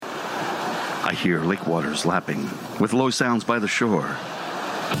I hear lake waters lapping with low sounds by the shore.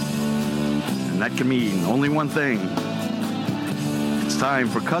 And that can mean only one thing. It's time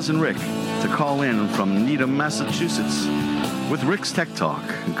for Cousin Rick to call in from Needham, Massachusetts with Rick's Tech Talk.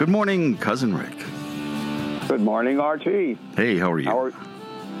 Good morning, Cousin Rick. Good morning, RT. Hey, how are you?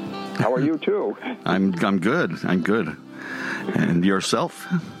 How are you too? I'm good. And yourself?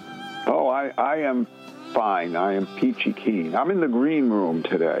 Oh, I am fine. I am peachy keen. I'm in the green room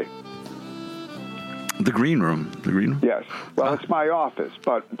today. The green room? Yes. Well, it's my office,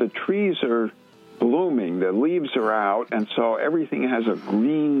 but the trees are blooming. The leaves are out, and so everything has a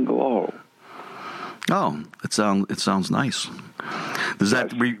green glow. Oh, it sounds nice. Does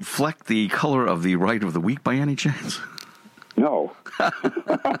that reflect the color of the ride of the week by any chance? No.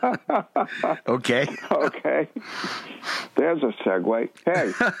 Okay. Okay. There's a segue.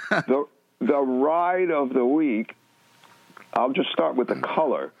 Hey, the ride of the week, I'll just start with the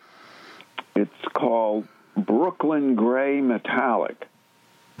color. It's called Brooklyn Gray Metallic.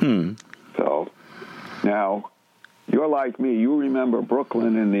 So, now, you're like me. You remember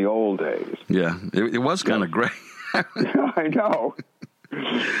Brooklyn in the old days. Yeah, it was kind of gray. I know.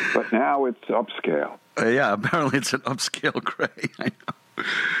 But now it's upscale. Yeah, apparently it's an upscale gray. I know.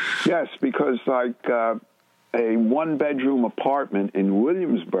 Yes, because like a one-bedroom apartment in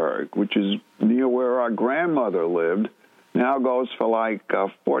Williamsburg, which is near where our grandmother lived, now goes for like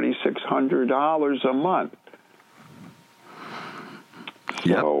 $4,600 a month.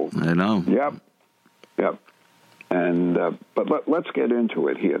 So, yep, I know. Yep. And but let's get into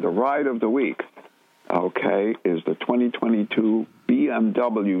it here. The ride of the week, okay, is the 2022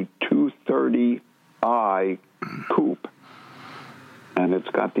 BMW 230i Coupe. And it's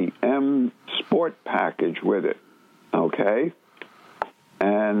got the M Sport package with it, okay?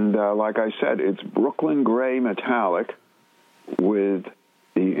 And like I said, it's Brooklyn Gray Metallic with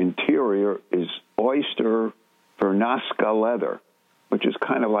the interior is oyster Vernasca leather, which is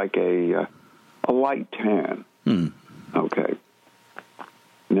kind of like a light tan. Okay.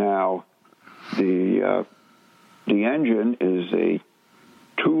 Now, the engine is a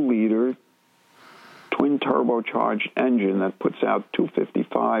 2-liter twin turbocharged engine that puts out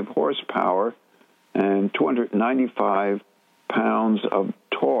 255 horsepower and 295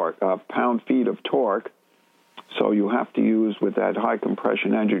 pound-feet of torque. So you have to use, with that high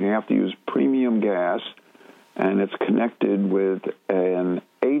compression engine, you have to use premium gas, and it's connected with an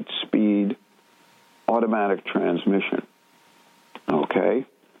 8-speed automatic transmission. Okay?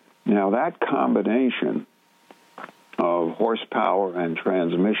 Now that combination of horsepower and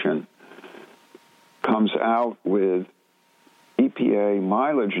transmission comes out with EPA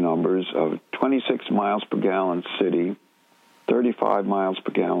mileage numbers of 26 miles per gallon city, 35 miles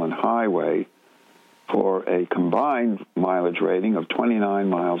per gallon highway, for a combined mileage rating of 29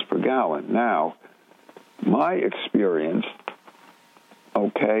 miles per gallon. Now, my experience,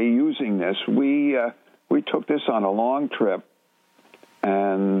 okay, using this, we took this on a long trip,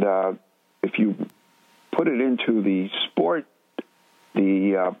 and if you put it into the sport,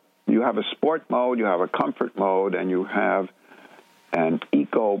 you have a sport mode, you have a comfort mode, and you have an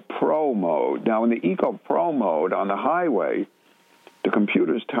Eco Pro mode. Now, in the Eco Pro mode on the highway, the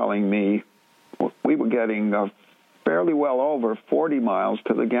computer's telling me we were getting fairly well over 40 miles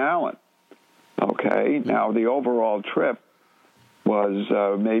to the gallon. Okay, now the overall trip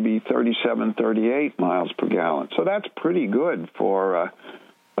was maybe 37, 38 miles per gallon. So that's pretty good for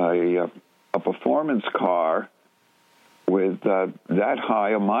a performance car with that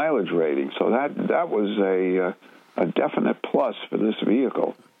high a mileage rating. So that was a definite plus for this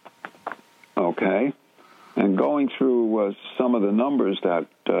vehicle. Okay, and going through some of the numbers that,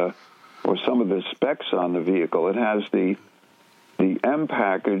 or some of the specs on the vehicle, it has the M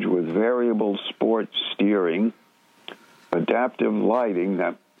package with variable sport steering, adaptive lighting,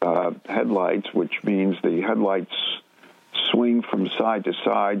 that headlights, which means the headlights swing from side to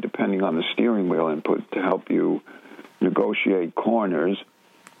side depending on the steering wheel input to help you negotiate corners.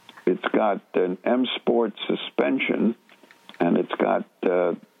 It's got an M Sport suspension, and it's got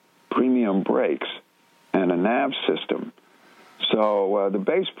premium brakes and a nav system. So the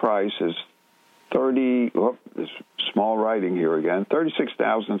base price is there's small writing here again,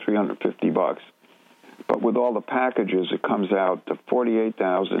 $36,350. But with all the packages, it comes out to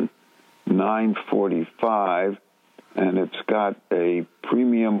 $48,945, and it's got a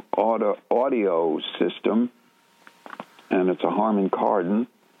premium audio system, and it's a Harman Kardon.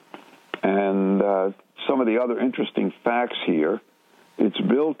 And some of the other interesting facts here, it's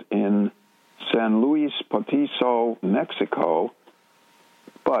built in San Luis Potosí, Mexico,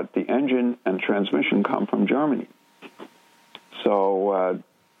 but the engine and transmission come from Germany. So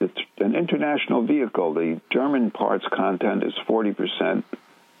an international vehicle. The German parts content is 40%.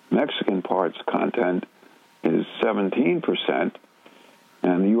 Mexican parts content is 17%.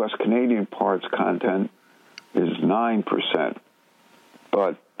 And the U.S.-Canadian parts content is 9%.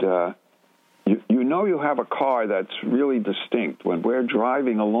 But you know you have a car that's really distinct. When we're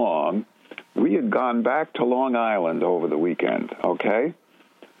driving along, we had gone back to Long Island over the weekend, okay?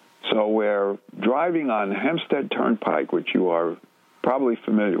 So we're driving on Hempstead Turnpike, which you are probably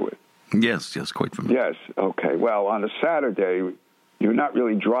familiar with. Yes, quite familiar. Yes, okay. Well, on a Saturday, you're not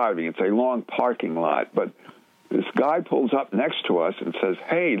really driving. It's a long parking lot. But this guy pulls up next to us and says,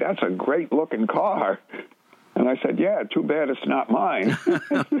 "Hey, that's a great-looking car." And I said, "Yeah, too bad it's not mine."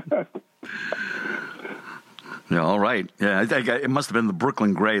 Yeah, all right. Yeah, I think it must have been the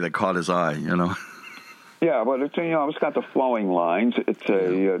Brooklyn Gray that caught his eye, Yeah, but it's got the flowing lines. It's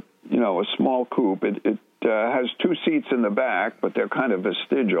a small coupe. It has two seats in the back, but they're kind of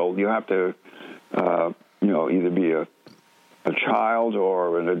vestigial. You have to either be a child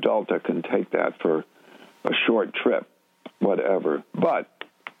or an adult that can take that for a short trip, whatever. But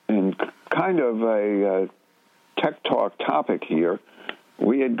in kind of a tech talk topic here,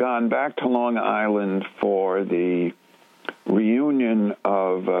 we had gone back to Long Island for the reunion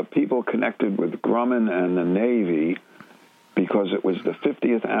of people connected with Grumman and the Navy because it was the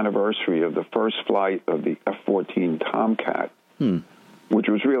 50th anniversary of the first flight of the F-14 Tomcat, which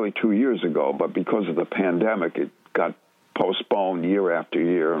was really 2 years ago, but because of the pandemic, it got postponed year after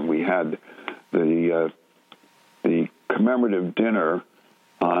year, and we had the commemorative dinner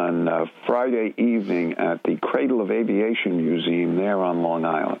on Friday evening at the Cradle of Aviation Museum there on Long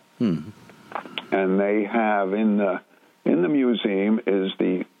Island. And they have in the museum is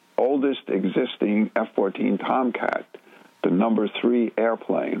the oldest existing F-14 Tomcat, the number 3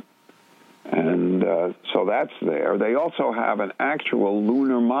 airplane. And so that's there. They also have an actual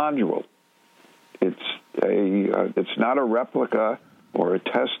lunar module. It's not a replica or a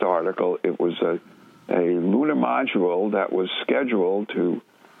test article. It was a lunar module that was scheduled to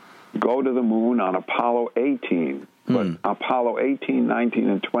go to the moon on Apollo 18. But Apollo 18, 19,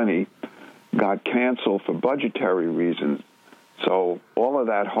 and 20 got canceled for budgetary reasons. So all of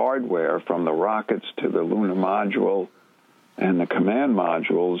that hardware, from the rockets to the lunar module and the command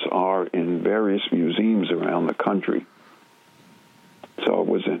modules, are in various museums around the country. So it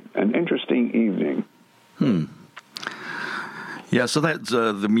was an interesting evening. Yeah, so that's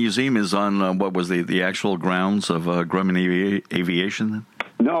the museum is on what was the actual grounds of Grumman Aviation then?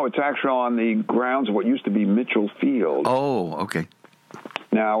 No, it's actually on the grounds of what used to be Mitchell Field. Oh, okay.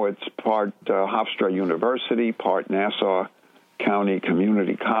 Now it's part Hofstra University, part Nassau County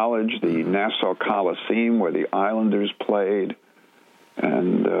Community College, the Nassau Coliseum where the Islanders played.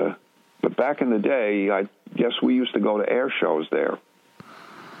 And but back in the day, I guess we used to go to air shows there.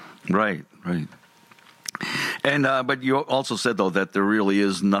 Right. And but you also said, though, that there really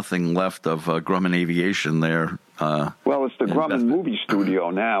is nothing left of Grumman Aviation there. Well, it's the Grumman Movie Studio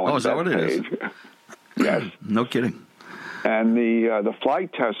now. Oh, is that what it is? Yes. No kidding. And the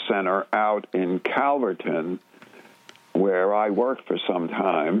Flight Test Center out in Calverton, where I worked for some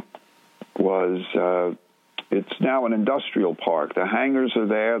time, it's now an industrial park. The hangars are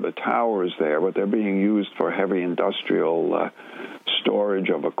there, the tower is there, but they're being used for heavy industrial storage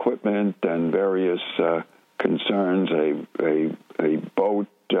of equipment and various concerns, a boat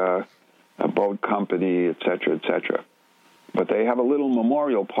company, et cetera, But they have a little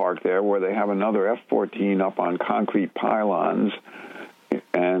memorial park there where they have another F-14 up on concrete pylons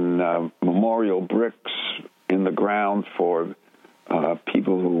and memorial bricks in the ground for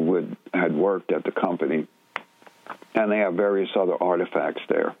people who had worked at the company. And they have various other artifacts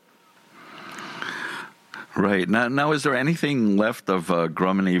there. Right. Now, is there anything left of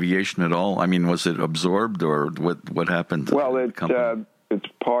Grumman Aviation at all? I mean, was it absorbed, or what happened to the company? It's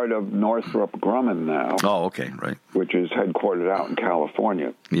part of Northrop Grumman now. Oh, okay, right. Which is headquartered out in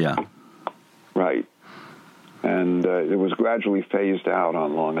California. Yeah. Right. And it was gradually phased out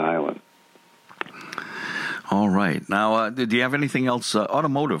on Long Island. All right. Now, do you have anything else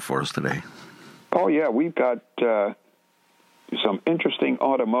automotive for us today? Oh, yeah. We've got some interesting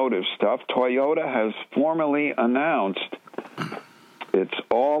automotive stuff. Toyota has formally announced its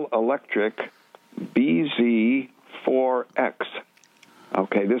all-electric BZ4X.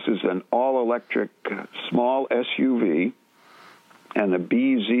 Okay, this is an all-electric small SUV, and the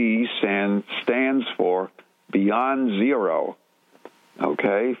BZ stands for Beyond Zero,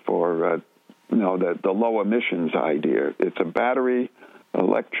 okay, for the low emissions idea. It's a battery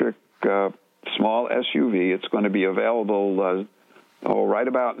electric small SUV. It's going to be available right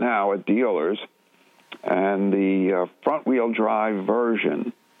about now at dealers, and the front-wheel drive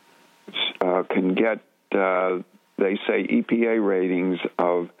version can get, they say, EPA ratings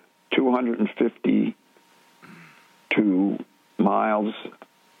of 252 miles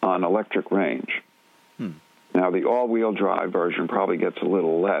on electric range. Now, the all-wheel drive version probably gets a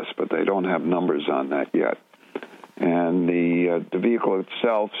little less, but they don't have numbers on that yet. And the vehicle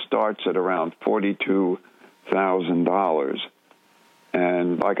itself starts at around $42,000.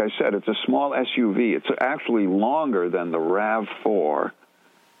 And like I said, it's a small SUV. It's actually longer than the RAV4,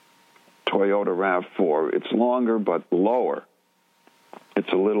 Toyota RAV4. It's longer but lower.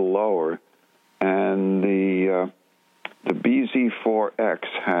 It's a little lower. And the BZ4X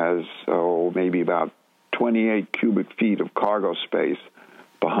has, maybe about 28 cubic feet of cargo space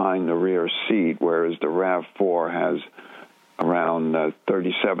behind the rear seat, whereas the RAV4 has around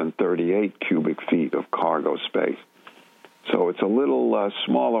 37, 38 cubic feet of cargo space. So it's a little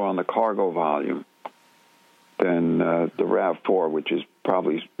smaller on the cargo volume than the RAV4, which is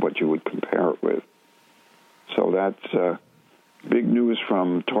probably what you would compare it with. So that's big news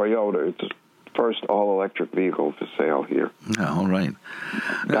from Toyota. It's the first all-electric vehicle for sale here. All right.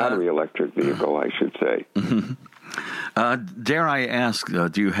 Battery electric vehicle, I should say. Dare I ask,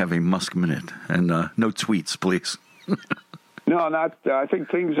 do you have a Musk Minute? And no tweets, please. No, not. I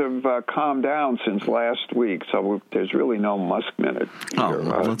think things have calmed down since last week, so there's really no Musk Minute here. Oh,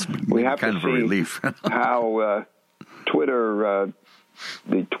 well, that's we have kind to of see a relief. how Twitter,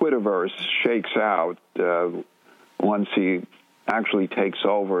 the Twitterverse shakes out once he actually takes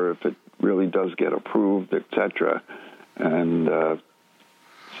over, if it really does get approved, etc. And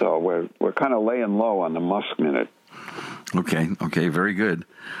so we're kind of laying low on the Musk Minute. Okay, very good.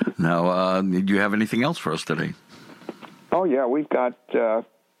 Now, do you have anything else for us today? Oh, yeah, we've got,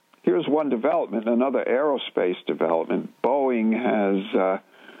 here's one development, another aerospace development. Boeing has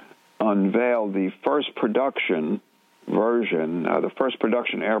unveiled the first production version, the first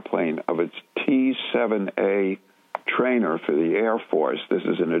production airplane of its T-7A trainer for the Air Force. This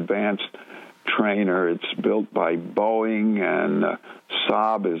is an advanced trainer. It's built by Boeing, and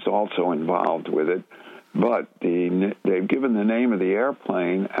Saab is also involved with it. But they've given the name of the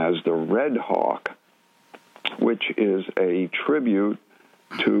airplane as the Red Hawk, which is a tribute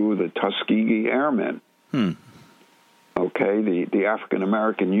to the Tuskegee Airmen. Okay, the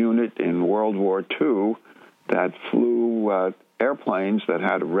African-American unit in World War II that flew airplanes that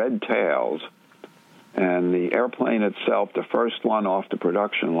had red tails. And the airplane itself, the first one off the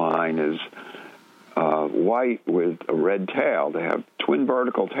production line, is white with a red tail. They have twin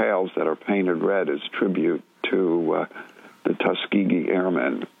vertical tails that are painted red as tribute to the Tuskegee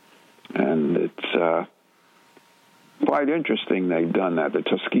Airmen. And it's quite interesting they've done that. The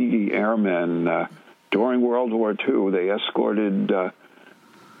Tuskegee Airmen, during World War II, they escorted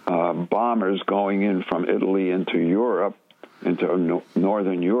bombers going in from Italy into Europe, into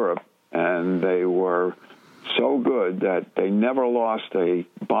northern Europe, and they were so good that they never lost a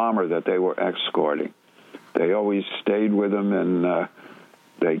bomber that they were escorting. They always stayed with them, and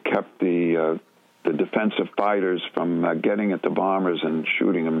they kept the defensive fighters from getting at the bombers and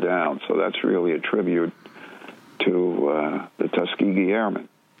shooting them down. So that's really a tribute to the Tuskegee Airmen.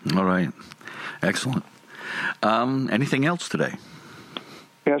 All right. Excellent. Anything else today?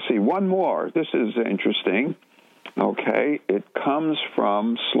 Yeah, see, one more. This is interesting. Okay, it comes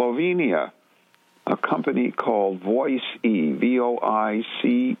from Slovenia. A company called Voice E,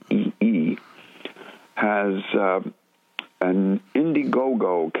 VOICEE, has an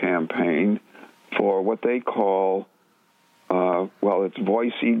Indiegogo campaign for what they call, it's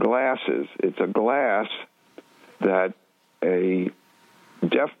Voice E glasses. It's a glass that a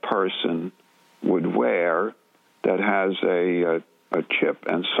deaf person would wear that has a chip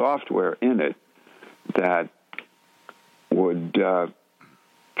and software in it that would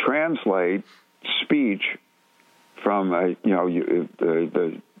translate speech from the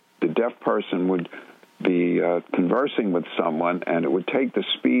deaf person would be conversing with someone, and it would take the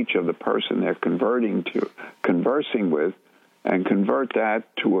speech of the person they're conversing with, and convert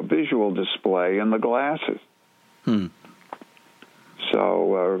that to a visual display in the glasses.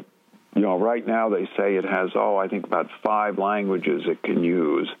 So, right now they say it has, I think about 5 languages it can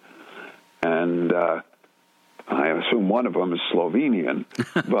use, and I assume one of them is Slovenian,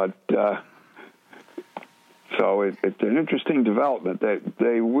 but so it's an interesting development.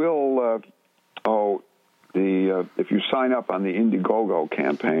 They will, if you sign up on the Indiegogo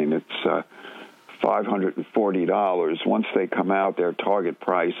campaign, it's $540. Once they come out, their target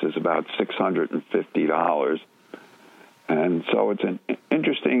price is about $650. And so it's an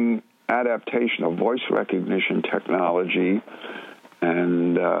interesting adaptation of voice recognition technology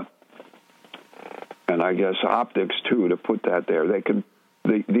and I guess optics too, to put that there. They can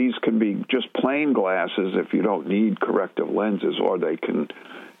these can be just plain glasses if you don't need corrective lenses, or they can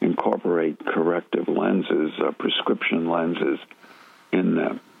incorporate corrective lenses, prescription lenses in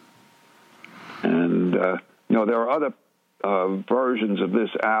them. And, there are other versions of this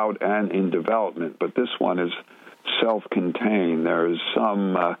out and in development, but this one is self-contained. There's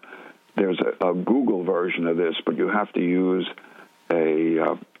a Google version of this, but you have to use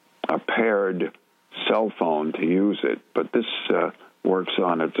a paired cell phone to use it. But this works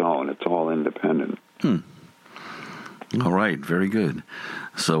on its own. It's all independent. All right, very good.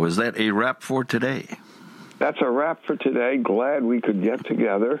 So is that a wrap for today? That's a wrap for today. Glad we could get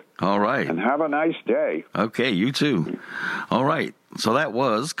together. All right. And have a nice day. Okay, you too. All right. So that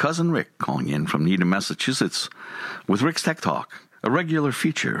was Cousin Rick calling in from Needham, Massachusetts with Rick's Tech Talk, a regular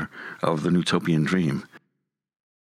feature of the Newtopian Dream.